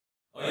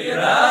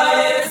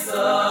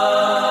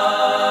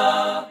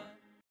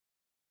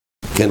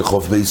כן,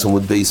 חוף בייס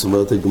עמוד בייס,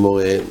 אומרת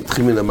הגמורה,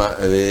 מתחיל מן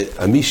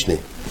המשנה.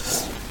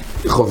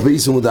 חוף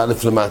בייס עמוד א'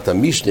 למטה,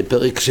 משנה,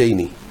 פרק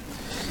שני.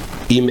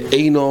 אם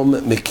אינום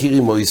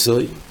מכירים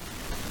מויסוי,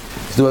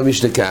 כתוב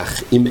המשנה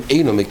כך, אם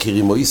אינום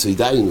מכירים מויסוי,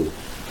 דיינו,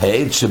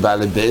 העד שבא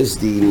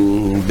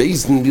לבייסדין,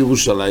 בייסדין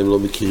בירושלים לא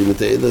מכירים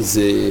את העד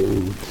הזה,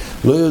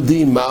 לא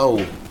יודעים מהו,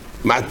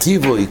 מה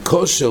טיבוי,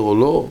 כושר או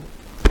לא,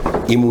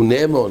 אם הוא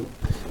נאמון,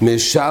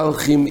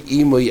 משלחים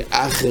אימוי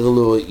אחר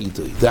לא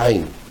איתו,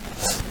 דיינו.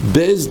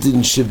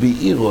 בייסדין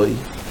שבעירוי,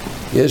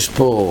 יש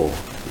פה,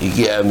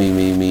 הגיע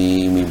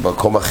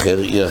ממקום אחר,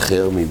 עיר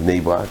אחר,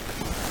 מבני ברק,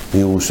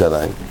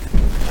 מירושלים.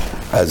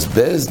 אז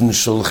בייסדין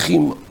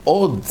שולחים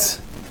עוד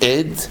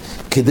עד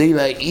כדי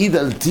להעיד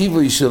על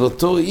טיבוי של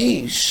אותו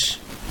איש,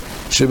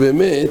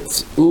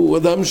 שבאמת הוא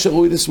אדם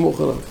שראוי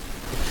לסמוך עליו.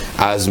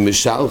 אז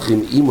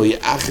משלחים אימוי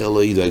אחר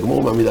לא איתו,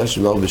 הגמור מהמילה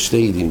שמדובר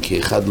בשתי עדים, כי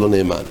אחד לא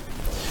נאמן.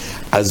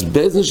 אז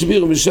בייסדין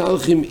שבעירוי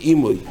משלחים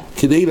אימוי,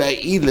 כדי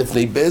להעיד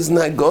לפני בייסדין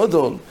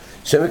הגודל,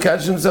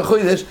 שמקדשים זה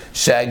חודש,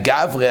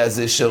 שהגברי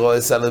הזה שרואה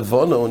את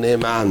הלבונה הוא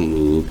נאמן.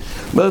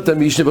 אומרת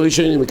המשנה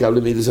בראשונים,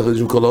 מקבלים מידע זה חודש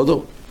עם כל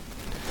הודו.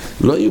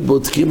 לא היו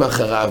בודקים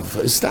אחריו,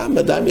 סתם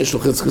אדם יש לו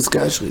חזקס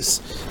קשריס.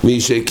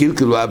 מי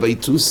שקלקלו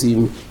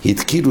הביתוסים,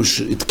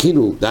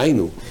 התקינו,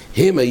 דיינו.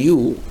 הם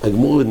היו,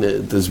 הגמור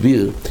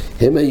תסביר,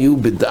 הם היו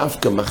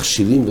בדווקא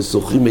מכשילים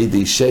וסוחרים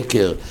מידי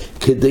שקר,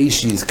 כדי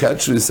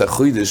שיזקדשו את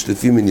החודש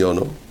לפי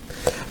מניונו.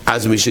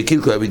 אז מי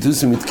שקלקלו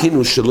הביתוסים,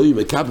 התקינו שלא יהיו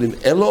מקבלים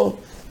אלו,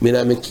 מן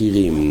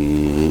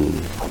המכירים.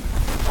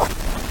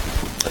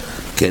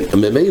 כן,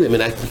 ממילא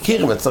מן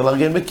המכירים, צריך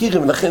לארגן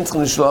מכירים, ולכן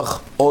צריכים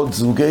לשלוח עוד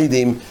זוג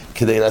עדים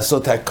כדי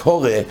לעשות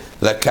הקורא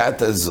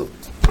לכת הזאת.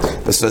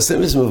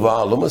 בספסמס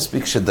מבואר, לא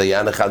מספיק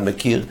שדיין אחד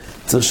מכיר,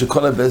 צריך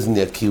שכל הבייסדין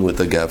יכירו את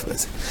הגבר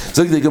הזה.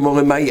 זאת כדי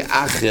גמורה, מה יהיה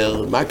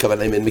אחר? מה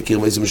הכוונה אם אין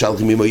מכירים? איזה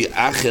משלחים אם יהיה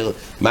אחר?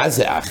 מה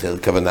זה אחר?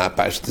 הכוונה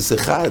פשטס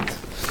אחד.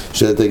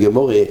 שאתה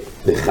גמורה,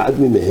 אחד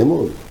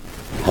ממהמון.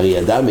 הרי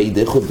אדם מעיד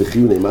אחד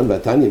בחיו נאמן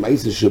והתניא, מה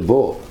יעשה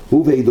שבו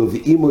הוא ועידו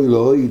ואימו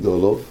לא עידו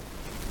לו?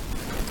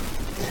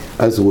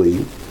 אז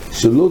רואים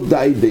שלא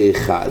די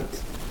באחד,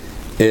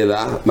 אלא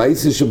מה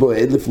יעשה שבו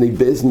עד לפני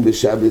בייסדין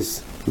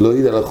בשבס לא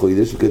עיד על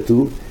החודש,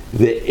 וכתוב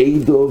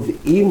ועידו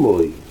ואימו,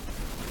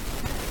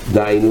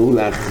 דיינו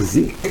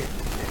להחזיק.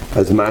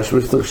 אז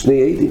משהו שצריך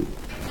שני עדים,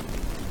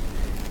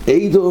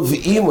 עידו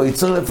ואימו,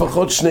 יצטרך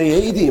לפחות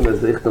שני עדים.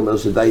 אז איך אתה אומר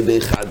שדי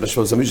באחד,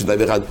 משהו סמי שדי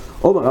באחד?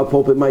 אומר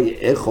הפורפה, מה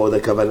יהיה אחד,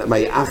 הכוונה, מה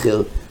יהיה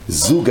אחר?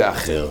 זוג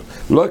אחר.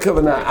 לא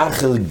הכוונה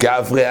אחר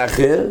גברי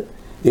אחר,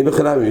 הנה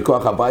חנמי,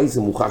 מכוח הבית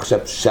זה מוכח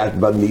שהפשט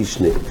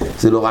במשנה,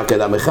 זה לא רק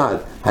אדם אחד.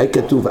 היי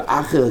כתוב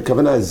אחר,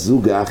 הכוונה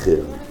זוג אחר.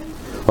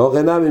 או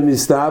חנמי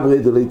מסתברי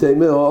דליתי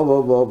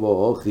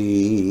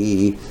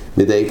מאוכי,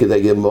 מדייק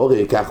כדי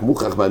גמורי, כך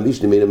מוכח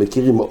במשנה, מן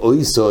המכירים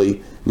אויסוי.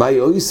 מהי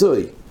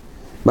אויסוי?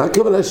 מה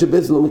הכוונה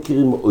שבייסדין לא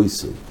מכירים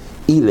אויסוי?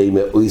 אילי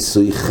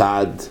מאויסוי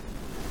אחד,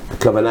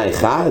 הכוונה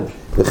אחד,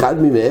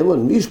 אחד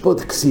ממהמון,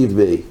 משפוט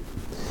כסיבי.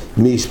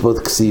 משפוט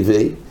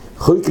כסיבי,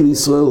 חוק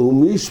לישראל הוא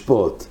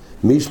משפוט,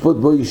 משפוט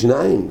בו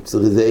ישניים,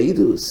 צריך זה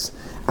עידוס.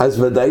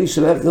 אז ודאי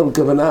שלך גם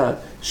הכוונה,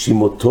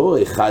 שאם אותו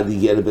אחד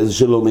יגיע לבייסדין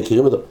שלא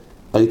מכירים אותו,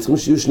 הרי צריכים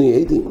שיהיו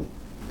שני עדים.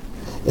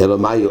 אלא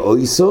מהי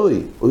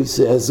אויסוי?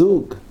 אויסוי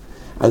הזוג.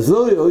 אז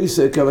לא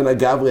אויסוי הכוונה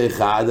גברי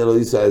אחד, אלא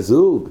אויסוי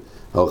הזוג.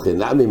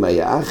 האוכנמי, מה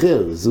יהיה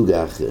אחר? זוג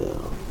אחר.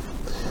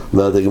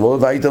 אומרת הגמור,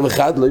 והייתם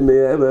אחד לא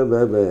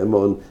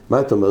ימון. מה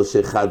אתה אומר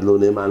שאחד לא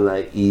נאמן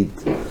להעיד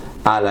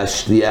על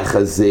השליח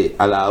הזה,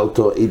 על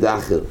אותו עיד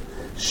אחר,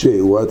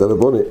 שהוא אתה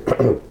לבונה.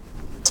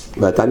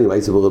 והתניא, מה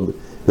יצא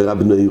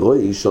ברב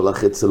נוירוי,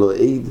 שולח אצלו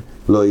עיד,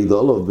 לא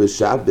עידו לו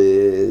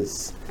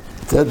בשבס.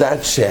 אתה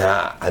יודעת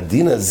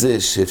שהדין הזה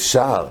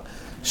שאפשר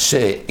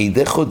שעיד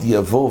אחד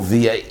יבוא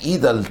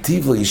ויעיד על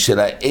טיבוי של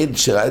העד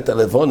שראה את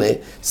הלבונה,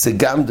 זה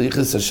גם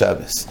דריכס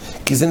השבס,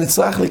 כי זה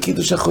נצרך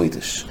לקידוש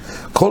החודש.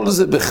 כל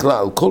זה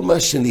בכלל, כל מה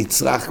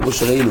שנצרך, כמו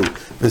שראינו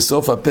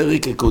בסוף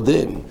הפרק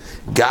הקודם,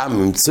 גם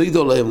אם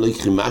צוידו להם לא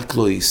יקרים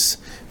מקלויס,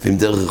 ואם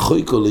דרך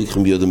חויקו לא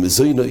יקרים ביודם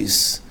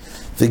מזוינויס,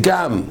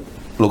 וגם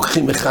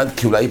לוקחים אחד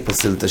כי אולי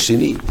יפסל את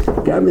השני,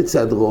 גם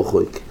מצד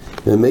רוחויק.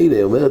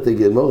 ומילא אומרת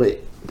הגמורה,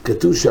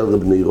 כתוב שעל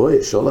רב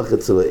נוירוי שולח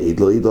אצל העד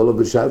לא עידו לו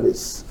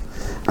בשבס.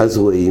 אז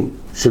רואים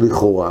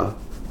שלכאורה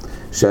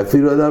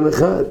שאפילו אדם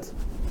אחד,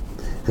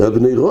 רב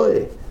נוירוי,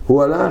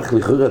 הוא הלך,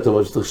 לכאורה אתה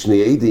אומר שצריך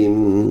שני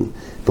עדים,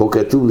 פה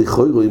כתוב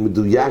לכאורה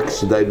מדויק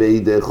שדי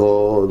בעיד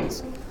אחד.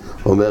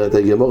 אומרת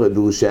הגמורה,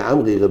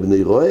 שאמרי רב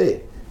נוירוי,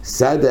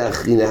 סדה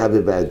אחרינה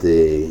הווה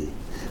בעדי,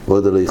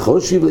 ועוד לא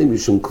יחושיב להם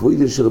משום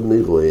כבודה של רב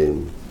נוירוי.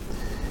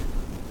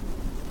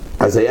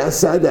 אז היה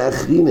סדה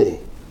אחרינה,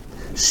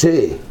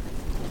 שהוא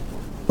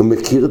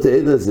מכיר את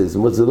העד הזה, זאת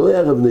אומרת זה לא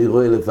היה רב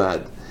נוירוי לבד.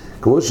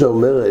 כמו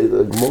שאומר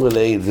הגמור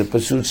אליי, זה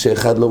פשוט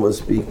שאחד לא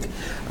מספיק.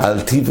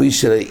 על טיבוי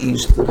של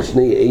האיש צריך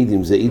שני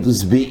עדים, זה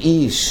עידוס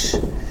באיש.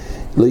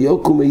 לא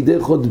יוקום עדי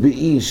אחד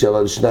באיש,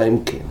 אבל שניים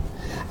כן.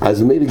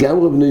 אז ממילא גם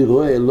רב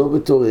נוירוי לא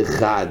בתור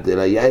אחד,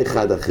 אלא היה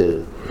אחד אחר.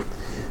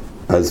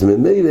 אז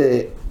ממילא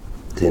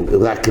כן,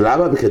 רק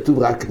למה בכתוב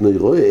רק בני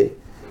רואה?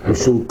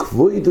 משום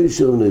כבודו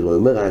של בני רואה,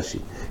 אומר רש"י,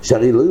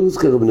 שהרי לא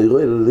יוזכר בני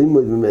רואה אלא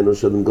ללמוד ממנו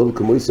שאדם גודל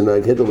כמו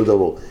נוהג הדר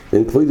ודבר,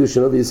 ואין כבודו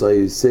שלו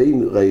וישראל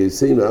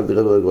יעשנו עד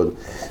ברב הגודל.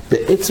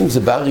 בעצם זה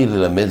בא לי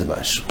ללמד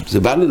משהו, זה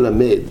בא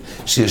ללמד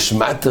שיש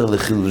מטר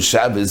לחילול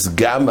שבס,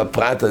 גם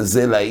הפרט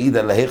הזה להעיד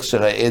על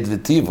ההכשר העד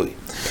וטיבוי.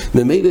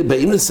 ממילא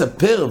באים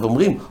לספר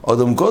ואומרים,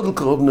 אדם גודל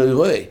קרוב בני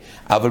רואה,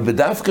 אבל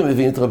בדווקא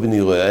מביאים את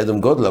רבי רואה, אדם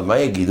גודל, מה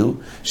יגידו?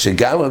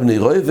 שגם רבי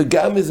רואה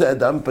וגם איזה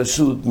אדם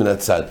פשוט מן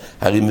הצד.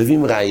 הרי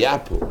מביאים ראייה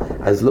פה,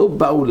 אז לא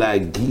באו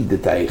להגיד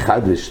את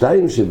האחד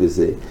ושתיים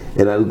שבזה,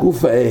 אלא על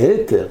גוף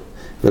ההתר,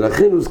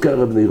 ולכן הוזכר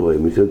רבי רואה,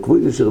 משל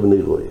כבודו של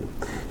רבי רואה.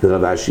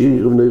 ורב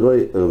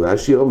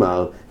אשי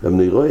אומר,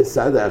 רבי רואה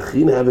סעד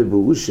האחרין הווה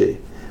באושה,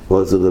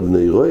 ועוזר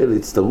רבי רואה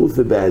להצטרוף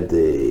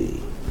ובעדי.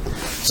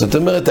 זאת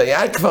אומרת,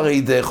 היה כבר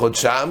עדי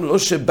חודשם, לא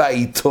שבא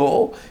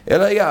איתו,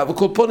 אלא היה,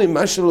 וכל פונים,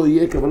 מה שלא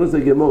יהיה, כמובן זה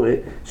גמורה,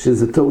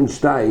 שזה טון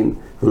 2,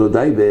 ולא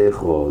די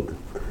באחד.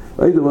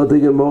 הייתי אומרת,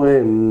 גמורה,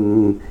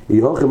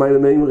 יהוכם אלה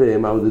מימרה,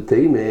 מה עוד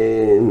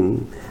תימן?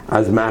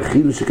 אז מה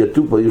החילו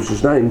שכתוב פה, יהיו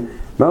ששניים,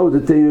 מה עוד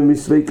תימן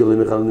מסוויקר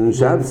למחלנים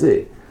שבזה?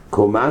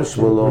 קומה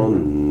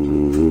שמלון.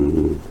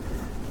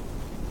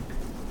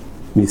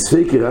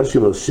 מסוויקר רש"י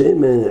אומר,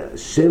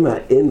 שמה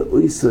אין או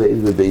ישראל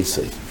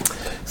ובישראל.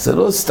 זה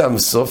לא סתם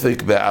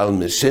סופק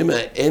בעלמא, שמה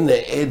אין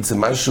העד זה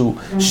משהו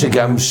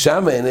שגם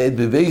שם אין העד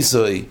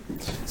בביסוי,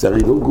 זה הרי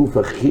לא גוף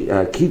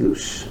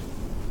הקידוש.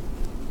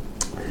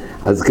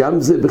 אז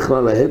גם זה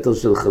בכלל ההתר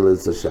של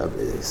חלץ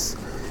השבס.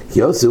 כי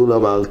יוסי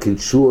אמר,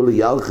 קידשו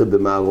לירחה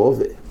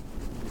במערובה.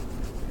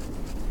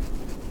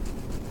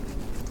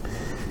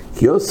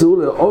 כי יוסי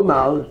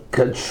אמר,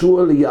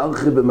 קדשו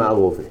לירחה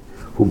במערובה.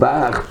 הוא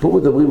בא, פה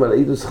מדברים על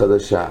עדות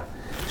חדשה.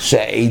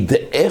 שהעד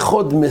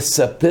אחד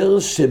מספר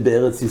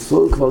שבארץ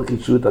ישראל כבר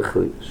קידשו את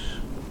החודש.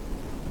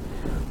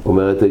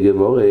 אומרת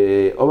הגמורה,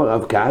 אומר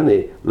רב כהנא,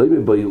 לא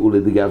יבואו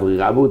לדגברי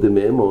רבו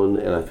דמאמון,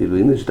 אלא אפילו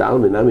הנה שטעל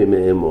מנה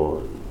ממאמון.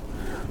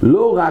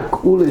 לא רק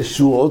הוא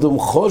שהוא אדם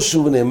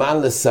חושו ונאמן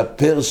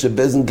לספר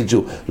שבזן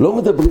קידשו. לא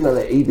מדברים על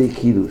העדי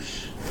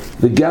קידוש,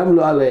 וגם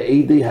לא על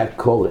העדי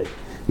הקורא.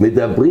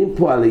 מדברים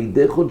פה על עד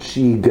אחד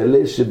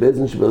שיגלה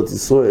שבזן שבארץ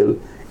ישראל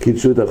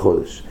קידשו את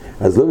החודש.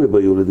 אז לא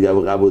יבואו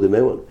לדגברי רבו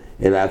דמאמון.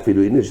 אלא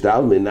אפילו הנה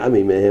שטעל מנה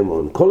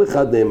ממאמון. כל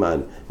אחד נאמן.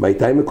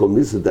 מתי מקום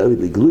מיסו דוד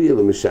לגלויה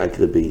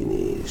למשקר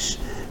ביניש.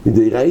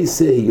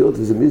 מדיירייסה היות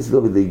וזה מיסו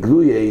דוד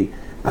לגלויה,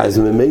 אז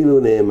ממנו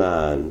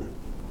נאמן.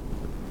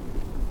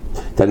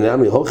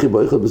 תנאמי הוכי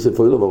בו אחד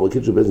בספר אלו,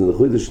 ואמריקית שבאזן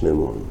לחוי זה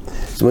שנאמון.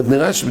 זאת אומרת,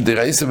 נראה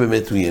שבדיירייסה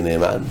באמת הוא יהיה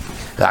נאמן.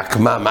 רק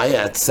מה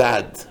היה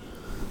הצד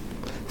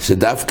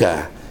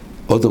שדווקא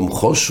אודם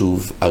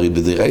חושוב, הרי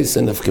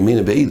בדיירייסה נפקא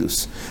מינה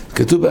באילוס.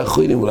 כתוב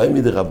באחרונים, אולי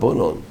מדי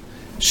רבונון,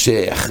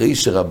 שאחרי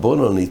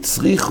שרבונון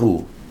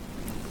הצריכו,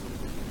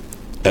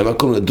 היה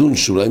מקום לדון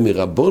שאולי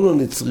מרבונון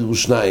הצריכו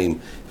שניים,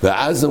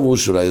 ואז אמרו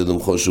שאולי אדם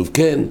חושב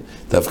כן,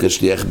 דווקא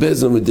שליח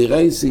בזו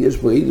מדיירייסה, יש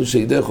פה עדות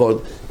שעדי אחד,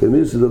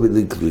 ומי זה לא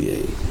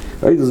בדקלויי.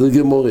 ראיתי זה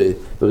גמורה,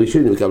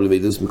 וראשונים מקבלים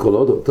עדות מכל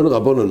אדם. תנו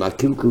רבונון, מה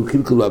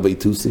קלקלו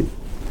הביתוסים?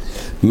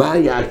 מה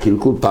היה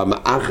הקלקול פעם?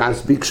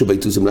 אחס ביקשו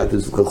ביתוסים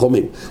לתת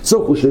חכמים.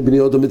 סוכו שני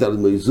בני אדם מדלת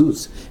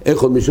מויזוס,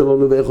 אחד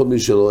משלנו ואחד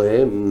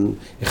משלוהם,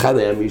 אחד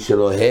היה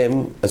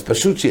משלוהם, אז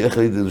פשוט שילך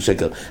לידידו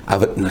שקר.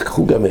 אבל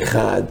לקחו גם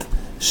אחד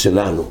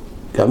שלנו,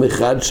 גם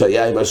אחד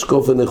שהיה עם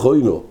השקופן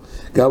נכוינו,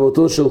 גם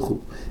אותו שלחו,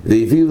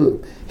 והביאו,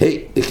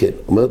 כן,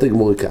 אומרת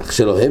הגמורה כך,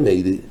 שלוהם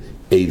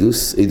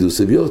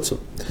עדוס הביוצו.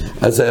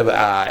 אז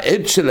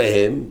העד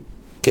שלהם,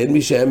 כן,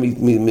 מי שהיה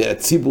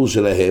מהציבור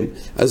שלהם,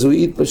 אז הוא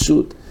עיד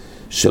פשוט.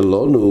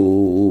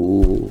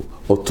 שלנו,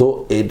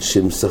 אותו עד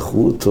שהם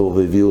שכרו אותו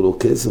והביאו לו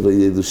כסף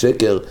לידידו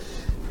שקר,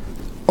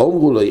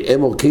 אמרו לו,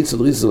 אמור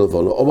כיצד ריסו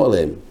לבונו, אומר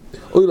להם,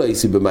 אוי לא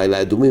יסי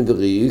במיילה אדומים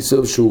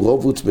וראיסו שהוא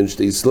רובוץ בין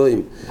שתי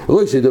סלויים,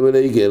 רואי שדומה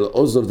לעגל,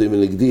 עוזנוב די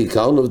מנגדי,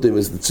 קרנוב די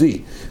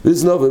מסדצוי,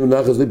 וזנוב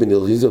ומנחס לי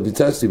בנרחיזו,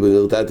 ביצצתי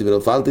ונרתעתי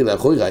ונפלתי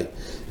לאחוריי,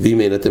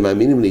 ואם אין אתם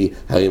מאמינים לי,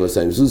 הרי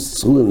מסעים זוז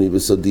צרורים לי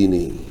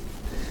בסודיני.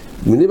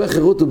 במילים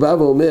אחרות הוא בא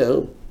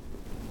ואומר,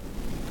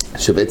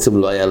 שבעצם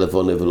לא היה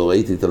לבונה ולא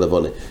ראיתי את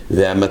הלבונה,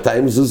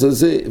 וה200 זוז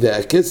הזה,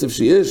 והכסף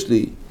שיש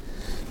לי,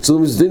 צור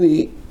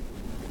מסדיני,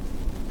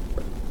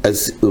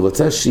 אז הוא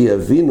רצה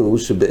שיבינו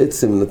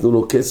שבעצם נתנו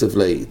לו כסף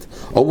להעיד.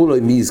 אמרו לו,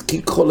 מי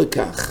הזקיק כל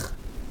לכך?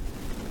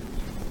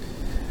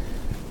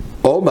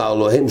 אומר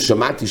לו, הם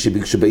שמעתי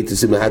שביקשו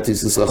ביתוסים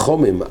להטיס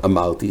רחומים,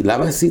 אמרתי,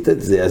 למה עשית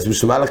את זה? אז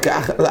בשביל מה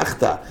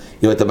הלכת?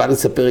 אם אתה בא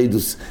לספר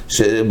עדוס,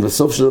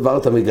 שבסוף של דבר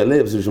אתה מגלה,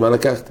 אז בשביל מה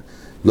לקחת?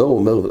 לא, הוא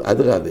אומר,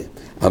 אדרבה,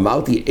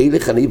 אמרתי,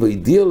 אילך אני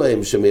והודיע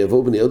להם שהם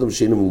יבואו בני אדם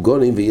שאינם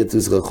מוגונים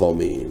ויתוס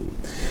רחומים.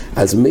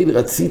 אז מייל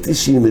רציתי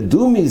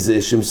שילמדו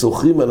מזה שהם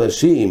סוחרים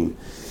אנשים,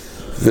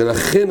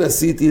 ולכן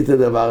עשיתי את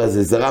הדבר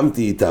הזה,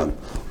 זרמתי איתם.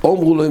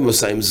 אמרו לו, אם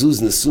עושים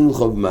זוז, נסו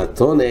לך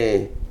במתונה,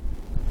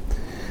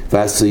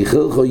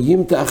 והסריחר לך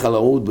ימתח על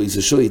עמוד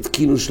ביסשו,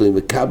 התקינו שלהם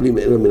מקבלים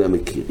אלו מן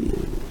המכירים.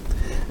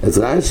 אז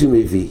רש"י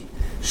מביא,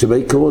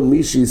 שבעיקרון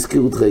מי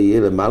שהזכיר אותך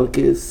יהיה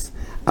למלכס,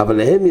 אבל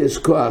להם יש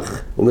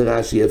כוח, אומר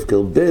רש"י,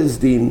 הפקר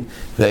בסדין,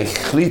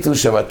 והחליטו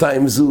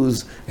ש200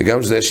 זוז,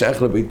 וגם שזה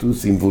שייך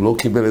לביתוסים, והוא לא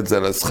קיבל את זה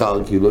על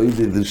השכר, כי הוא לא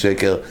ידע את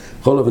שקר,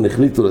 בכל אופן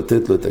החליטו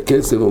לתת לו את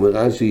הכסף, אומר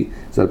רש"י,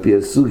 זה על פי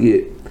הסוגיה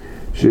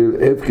של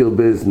הפקר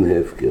בסדין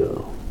הפקר.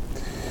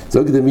 זו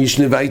כדי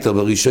משנה ויתר,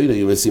 בראשון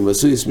היו מסים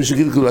הסויס, מי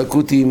שגילגלו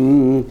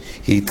לקוטים,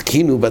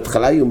 התקינו,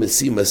 בהתחלה היו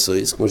מסים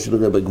הסויס, כמו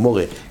שנראה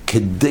בגמורה,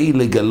 כדי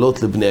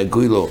לגלות לבני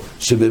הגוילו,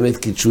 שבאמת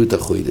קידשו את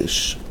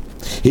החודש.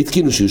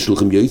 התקינו שיהיו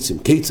שלוחים יועצים,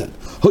 כיצד?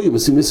 היו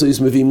מסים הסויס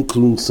מביאים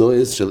כלום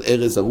סויס של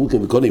ארז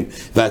ארוכים וקונים,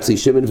 ועצי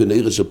שמן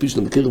ונעיר אשר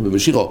פישלם בקרב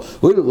במשירו,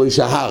 היו לרואי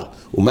שהר,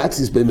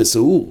 ומציס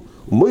במסעור,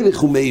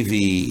 ומוילך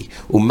ומביא,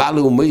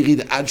 ומעלה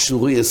ומויריד עד שהוא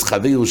רויס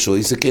חברו שו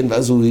יסכן,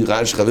 ואז הוא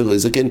יראה שחברו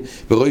יסכן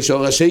בראש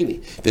האור השני,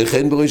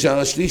 וכן בראש האור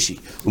השלישי.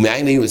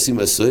 ומאין היו עושים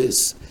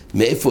הסועס?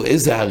 מאיפה,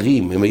 איזה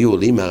הרים הם היו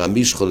עולים?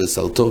 מהרמישכו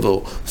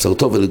לסרטובו,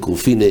 סרטובו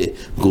לגרופינה,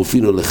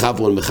 גרופינו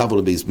לחברון, מחברון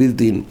לבייס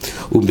בילדין,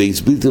 ובייס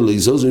בילדין לא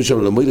יזוזו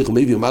משם למוילך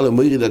ומביא, ומעלה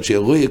ומויריד עד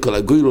שירויה כל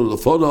הגוילו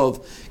לפונוב,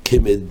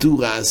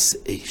 כמדורס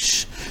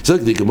אש. זאת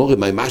כדי גמורה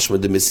מי משמע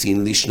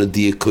דמסין לישנה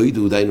דיה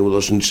קוידו, דיינו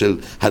לושן של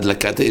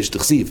הדלקת האש,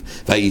 תכסיב,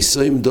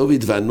 והיסוים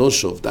דוד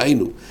ואנושוב,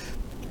 דיינו,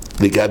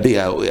 לגבי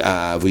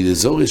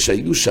האבוידזורס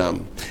שהיו שם,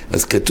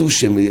 אז כתוב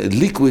שהם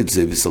הדליקו את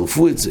זה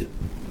ושרפו את זה.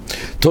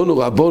 תונו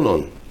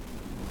רבונון,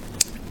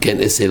 כן,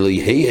 אס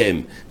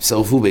אלוהיהם,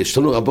 שרפו באש,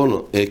 תונו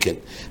רבונון, כן.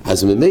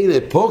 אז ממילא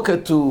פה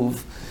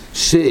כתוב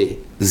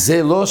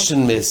שזה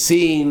לושן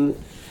מסין,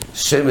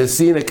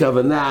 שמסין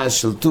הכוונה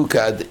של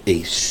תוקד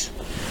אש.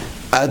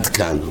 עד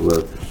כאן.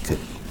 כן.